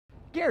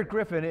Garrett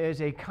Griffin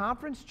is a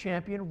conference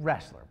champion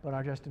wrestler, but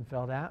our Justin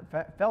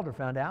Felder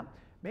found out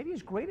maybe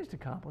his greatest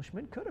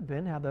accomplishment could have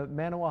been how the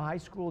Manawa High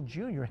School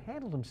junior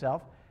handled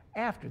himself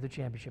after the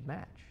championship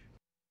match.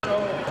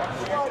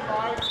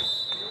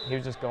 He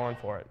was just going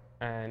for it,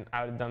 and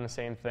I would have done the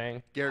same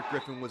thing. Garrett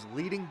Griffin was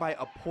leading by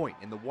a point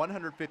in the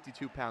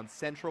 152-pound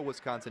Central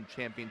Wisconsin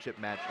Championship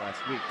match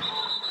last week.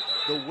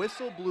 The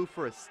whistle blew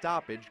for a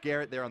stoppage.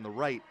 Garrett there on the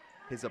right.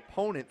 His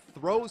opponent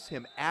throws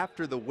him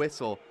after the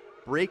whistle,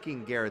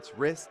 breaking Garrett's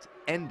wrist,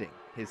 ending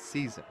his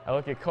season. I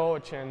look at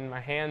Coach and my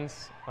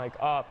hand's like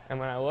up, and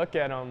when I look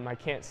at him, I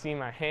can't see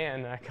my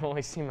hand, I can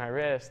only see my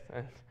wrist.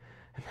 And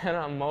then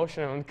I'm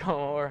motioning him to come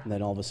over. And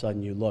then all of a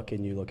sudden you look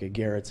at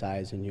Garrett's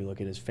eyes, and you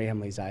look at his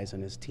family's eyes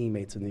and his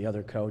teammates and the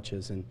other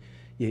coaches, and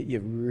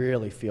you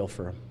really feel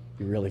for him.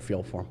 You really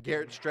feel for him.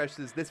 Garrett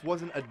stresses this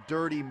wasn't a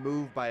dirty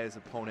move by his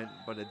opponent,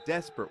 but a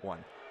desperate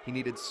one. He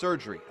needed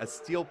surgery, a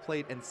steel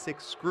plate, and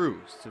 6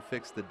 screws to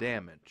fix the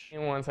damage.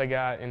 And once I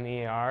got in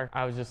the ER,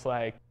 I was just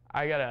like,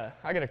 I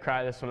gotta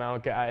cry this one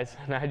out, guys.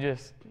 And I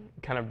just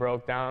kind of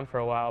broke down for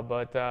a while.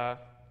 But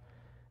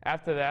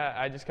after that,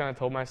 I just kind of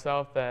told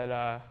myself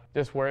that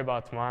just worry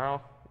about tomorrow,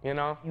 you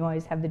know? You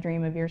always have the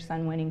dream of your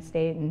son winning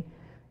state and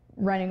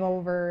running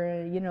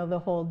over, you know, the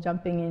whole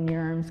jumping in your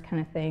arms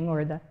kind of thing,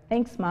 or the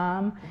thanks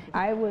mom.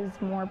 I was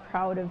more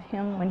proud of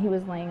him when he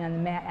was laying on the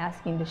mat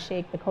asking to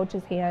shake the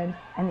coach's hand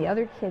and the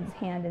other kid's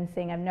hand and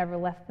saying, I've never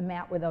left the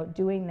mat without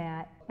doing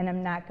that, and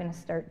I'm not going to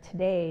start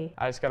today.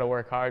 I just got to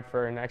work hard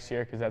for next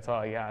year, because that's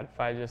all I got. If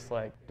I just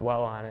like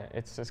dwell on it,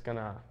 it's just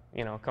gonna,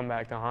 you know, come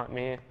back to haunt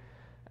me.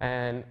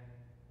 And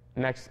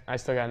I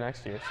still got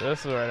next year, so this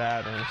is where it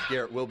happens.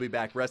 Garrett will be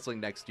back wrestling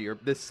next year,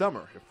 this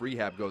summer, if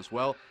rehab goes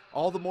well,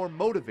 all the more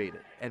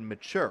motivated and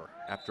mature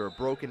after a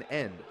broken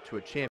end to a championship.